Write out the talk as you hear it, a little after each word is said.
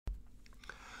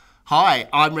Hi,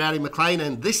 I'm Rowdy McLean,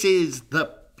 and this is the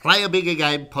Play a Bigger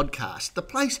Game podcast, the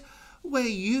place where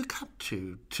you come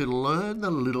to learn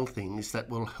the little things that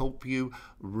will help you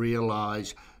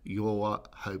realise your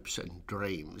hopes and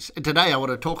dreams. And today I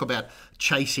want to talk about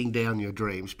chasing down your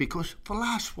dreams, because for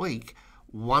last week,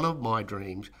 one of my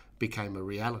dreams became a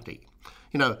reality.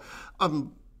 You know,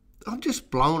 I'm just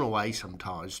blown away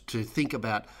sometimes to think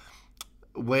about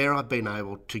where I've been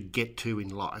able to get to in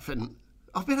life. And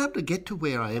I've been able to get to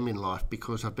where I am in life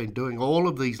because I've been doing all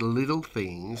of these little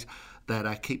things that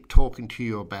I keep talking to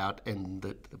you about, and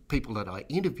that the people that I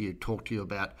interview talk to you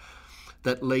about,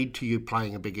 that lead to you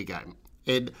playing a bigger game.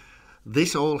 And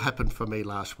this all happened for me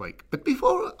last week. But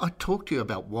before I talk to you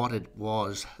about what it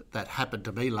was that happened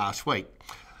to me last week,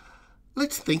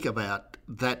 let's think about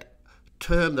that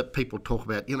term that people talk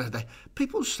about.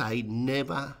 People say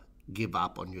never give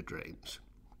up on your dreams.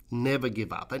 Never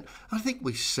give up. And I think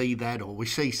we see that, or we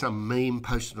see some meme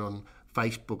posted on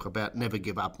Facebook about never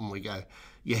give up, and we go,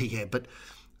 yeah, but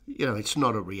it's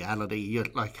not a reality. You're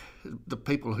like, the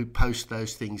people who post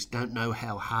those things don't know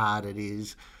how hard it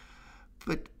is.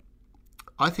 But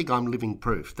I think I'm living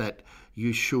proof that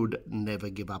you should never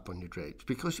give up on your dreams,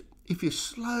 because if you're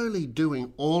slowly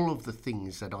doing all of the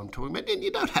things that I'm talking about, and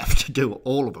you don't have to do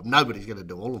all of them, nobody's going to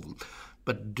do all of them,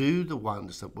 but do the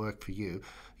ones that work for you,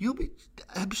 you'll be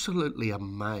absolutely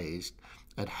amazed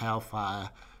at how far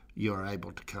you're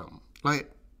able to come.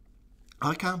 Like,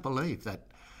 I can't believe that,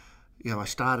 I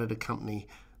started a company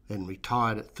and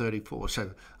retired at 34.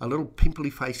 So a little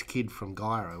pimply-faced kid from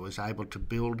Gyro was able to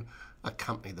build a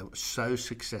company that was so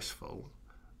successful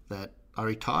that I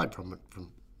retired from it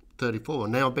from 34.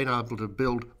 And now I've been able to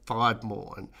build 5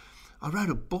 more. And I wrote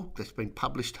a book that's been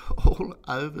published all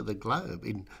over the globe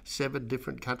in 7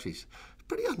 different countries. It's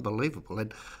pretty unbelievable.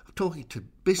 And I'm talking to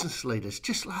business leaders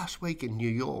just last week in New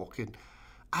York, and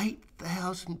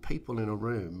 8,000 people in a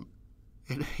room.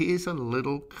 And here's a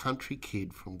little country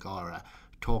kid from Gyro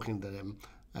talking to them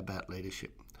about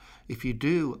leadership. If you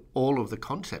do all of the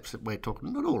concepts that we're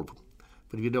talking, not all of them,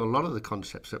 but if you do a lot of the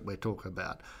concepts that we're talking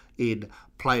about in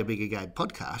Play a Bigger Game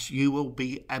podcast, you will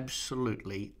be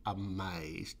absolutely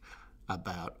amazed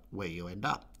about where you end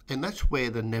up. And that's where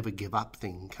the never give up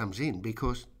thing comes in,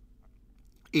 because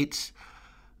it's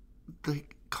the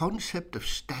concept of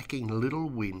stacking little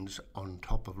wins on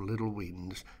top of little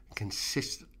wins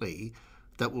consistently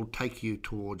that will take you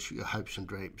towards your hopes and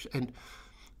dreams. And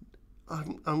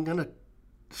I'm going to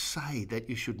say that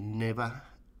you should never,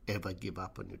 ever give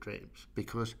up on your dreams,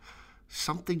 because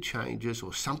something changes,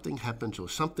 or something happens, or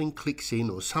something clicks in,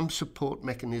 or some support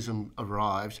mechanism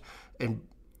arrives, and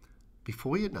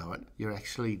before you know it, you're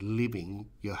actually living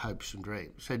your hopes and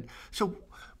dreams. And so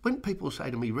when people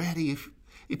say to me, Rowdy,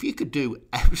 if you could do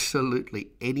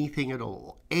absolutely anything at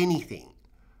all, anything,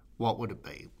 what would it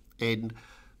be? And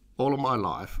all of my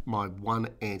life, my one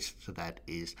answer to that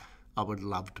is I would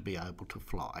love to be able to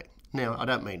fly. Now, I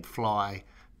don't mean fly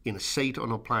in a seat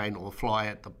on a plane, or fly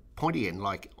at the pointy end,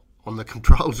 like on the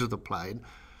controls of the plane,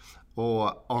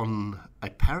 or on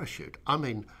a parachute. I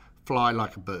mean fly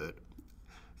like a bird.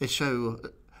 And so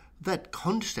that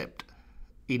concept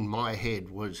in my head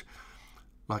was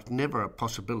like never a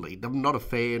possibility. I'm not a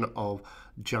fan of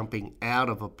jumping out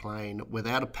of a plane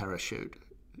without a parachute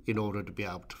in order to be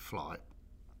able to fly.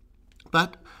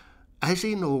 But as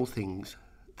in all things,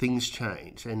 things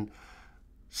change. And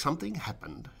something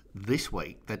happened this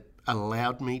week that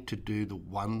allowed me to do the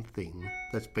one thing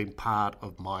that's been part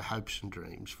of my hopes and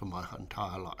dreams for my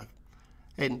entire life.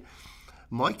 And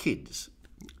my kids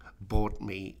bought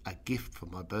me a gift for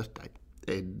my birthday.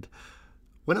 And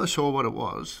when I saw what it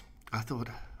was, I thought,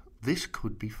 this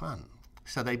could be fun.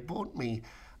 So they bought me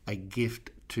a gift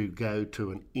to go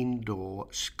to an indoor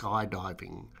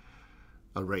skydiving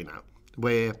arena,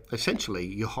 where essentially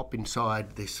you hop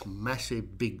inside this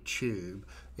massive big tube,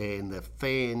 and the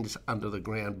fans under the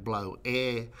ground blow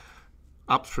air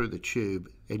up through the tube,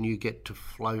 and you get to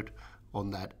float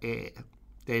on that air.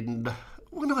 And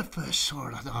when I first saw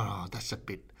it, I thought, it's a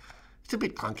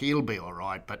bit clunky, it'll be all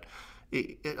right. But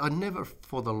I never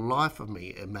for the life of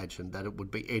me imagined that it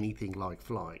would be anything like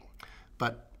flying.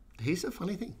 But here's the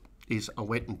funny thing, is I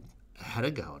went and had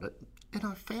a go at it, and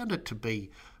I found it to be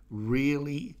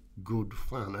really good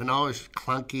fun. And I was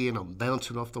clunky, and I'm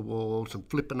bouncing off the walls and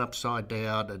flipping upside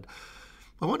down, and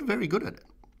I wasn't very good at it.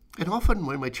 And often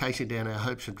when we're chasing down our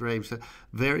hopes and dreams, the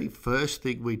very first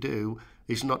thing we do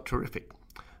is not terrific.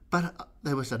 But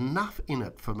there was enough in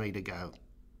it for me to go,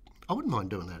 I wouldn't mind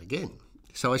doing that again.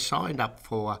 So I signed up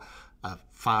for a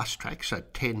fast track, so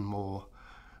 10 more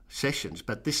sessions.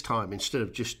 But this time, instead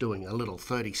of just doing a little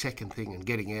 30-second thing and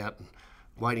getting out and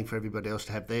waiting for everybody else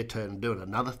to have their turn and doing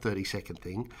another 30-second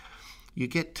thing. You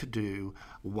get to do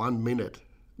 1 minute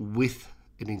with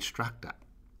an instructor.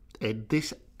 And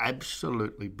this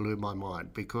absolutely blew my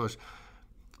mind, because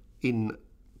in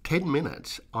 10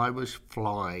 minutes I was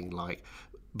flying, like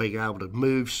being able to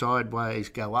move sideways,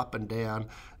 go up and down,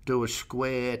 do a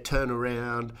square, turn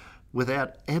around,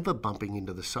 without ever bumping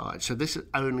into the side. So this is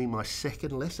only my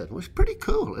second lesson. It was pretty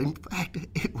cool. In fact,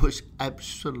 it was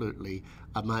absolutely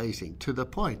amazing, to the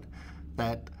point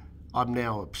that I'm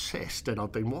now obsessed, and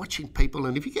I've been watching people,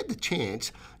 and if you get the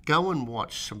chance, go and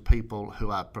watch some people who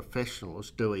are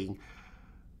professionals doing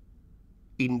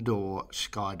indoor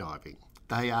skydiving.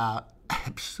 They are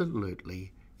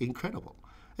absolutely incredible.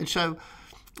 And so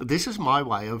this is my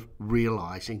way of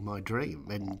realising my dream.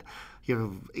 And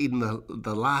in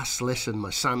the last lesson,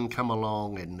 my son come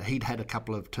along, and he'd had a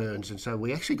couple of turns, and so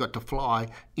we actually got to fly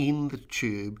in the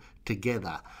tube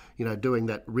together, doing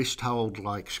that wrist hold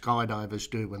like skydivers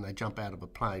do when they jump out of a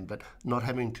plane, but not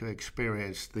having to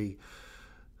experience the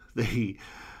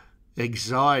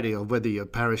anxiety of whether your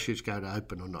parachute's going to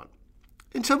open or not.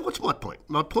 And so what's my point?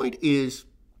 My point is,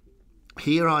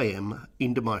 here I am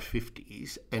into my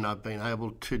 50s, and I've been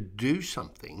able to do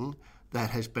something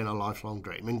that has been a lifelong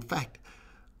dream. In fact,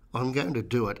 I'm going to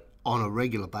do it on a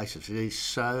regular basis. It is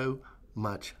so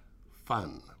much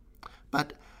fun.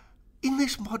 But in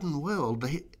this modern world,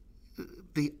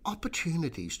 the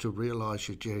opportunities to realise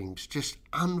your dreams just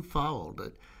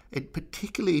unfold. And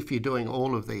particularly if you're doing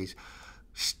all of these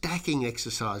stacking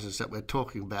exercises that we're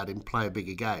talking about in Play a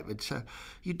Bigger Game. And so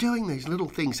you're doing these little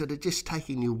things that are just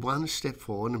taking you one step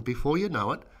forward, and before you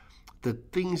know it, the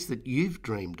things that you've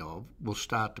dreamed of will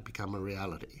start to become a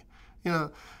reality.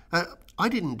 I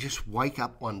didn't just wake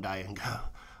up one day and go,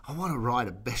 I want to write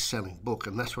a best-selling book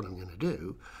and that's what I'm going to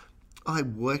do. I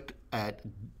worked at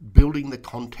building the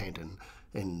content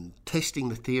and testing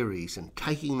the theories and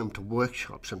taking them to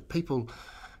workshops and people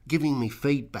giving me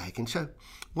feedback. And so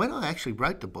when I actually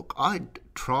wrote the book, I'd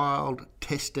trialled,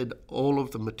 tested all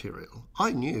of the material.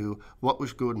 I knew what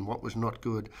was good and what was not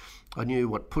good. I knew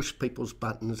what pushed people's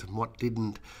buttons and what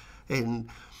didn't, and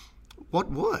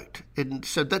what worked. And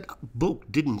so that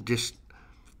book didn't just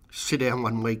sit down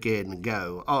one weekend and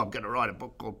go, I'm going to write a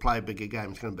book called Play a Bigger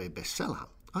Game. It's going to be a bestseller.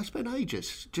 I spent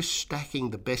ages just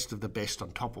stacking the best of the best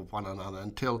on top of one another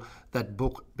until that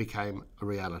book became a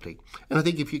reality. And I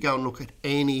think if you go and look at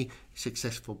any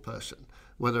successful person,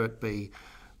 whether it be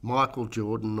Michael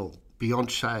Jordan or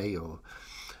Beyonce or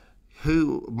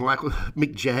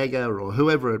Mick Jagger or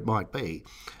whoever it might be,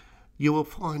 you will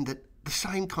find that the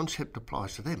same concept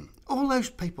applies to them. All those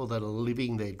people that are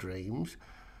living their dreams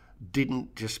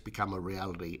didn't just become a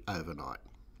reality overnight.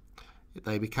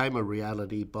 They became a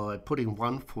reality by putting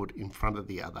one foot in front of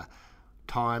the other,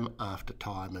 time after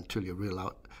time, until you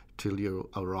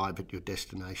arrive at your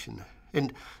destination.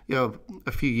 And, a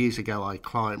few years ago I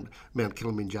climbed Mount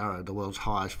Kilimanjaro, the world's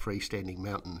highest freestanding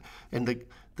mountain. And the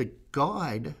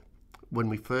guide, when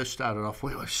we first started off,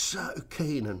 we were so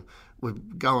keen and we're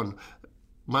going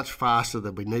much faster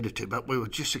than we needed to, but we were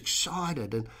just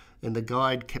excited. And the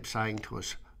guide kept saying to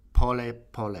us, pole,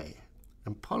 pole.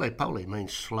 And pole, pole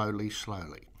means slowly,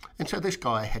 slowly. And so this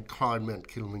guy had climbed Mount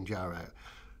Kilimanjaro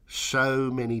so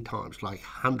many times, like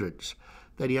hundreds,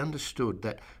 that he understood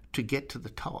that to get to the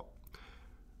top,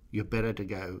 you're better to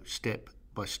go step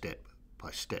by step by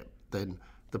step than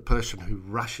the person who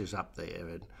rushes up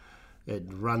there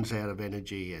and runs out of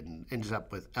energy and ends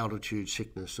up with altitude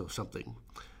sickness or something.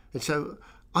 And so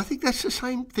I think that's the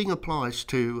same thing applies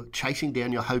to chasing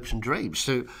down your hopes and dreams,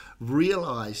 to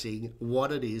realising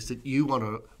what it is that you want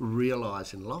to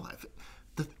realise in life.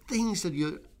 The things that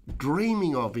you're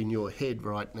dreaming of in your head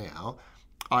right now,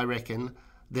 I reckon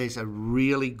there's a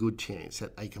really good chance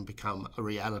that they can become a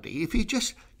reality if you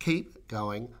just keep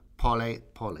going pole,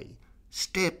 pole,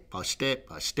 step by step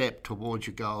by step towards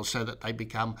your goals so that they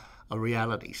become a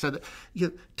reality. So that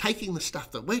you're taking the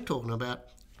stuff that we're talking about,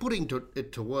 putting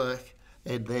it to work,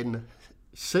 and then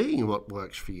seeing what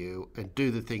works for you and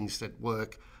do the things that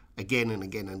work again and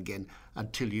again and again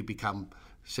until you become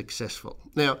successful.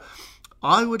 Now,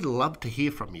 I would love to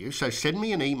hear from you, so send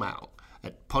me an email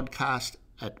at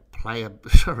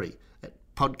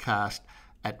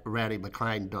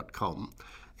podcast@rowdymclean.com.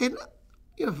 And,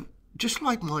 just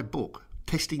like my book,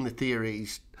 Testing the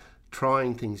Theories,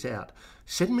 Trying Things Out,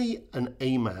 send me an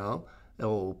email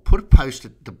or put a post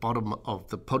at the bottom of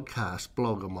the podcast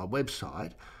blog on my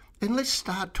website, and let's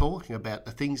start talking about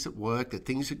the things that work, the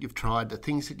things that you've tried, the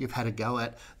things that you've had a go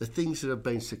at, the things that have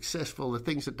been successful, the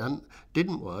things that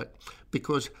didn't work,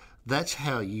 because that's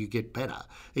how you get better.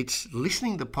 It's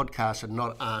listening to podcasts and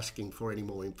not asking for any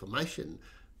more information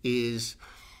is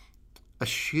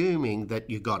assuming that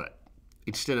you got it,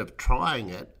 instead of trying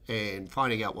it and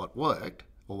finding out what worked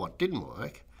or what didn't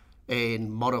work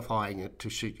and modifying it to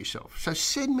suit yourself. So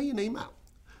send me an email,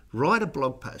 write a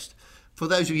blog post. For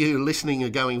those of you listening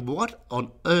and going, what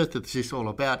on earth is this all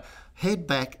about? Head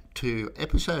back to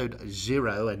episode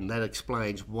 0, and that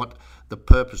explains what the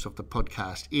purpose of the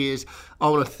podcast is. I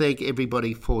want to thank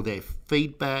everybody for their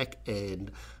feedback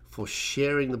and for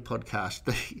sharing the podcast.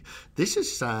 This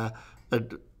is an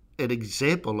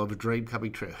example of a dream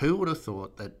coming true. Who would have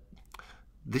thought that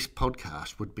this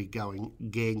podcast would be going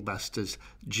gangbusters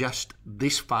just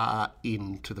this far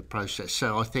into the process?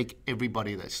 So I thank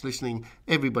everybody that's listening,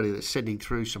 everybody that's sending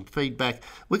through some feedback.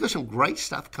 We've got some great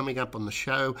stuff coming up on the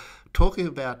show, talking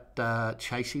about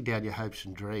chasing down your hopes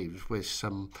and dreams with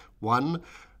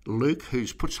Luke,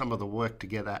 who's put some of the work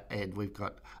together, and we've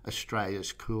got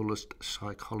Australia's coolest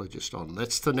psychologist on.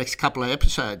 That's the next couple of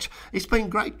episodes. It's been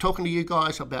great talking to you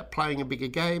guys about playing a bigger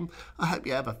game. I hope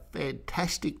you have a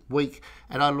fantastic week,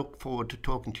 and I look forward to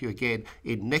talking to you again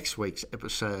in next week's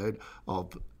episode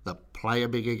of the Play a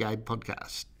Bigger Game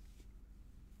podcast.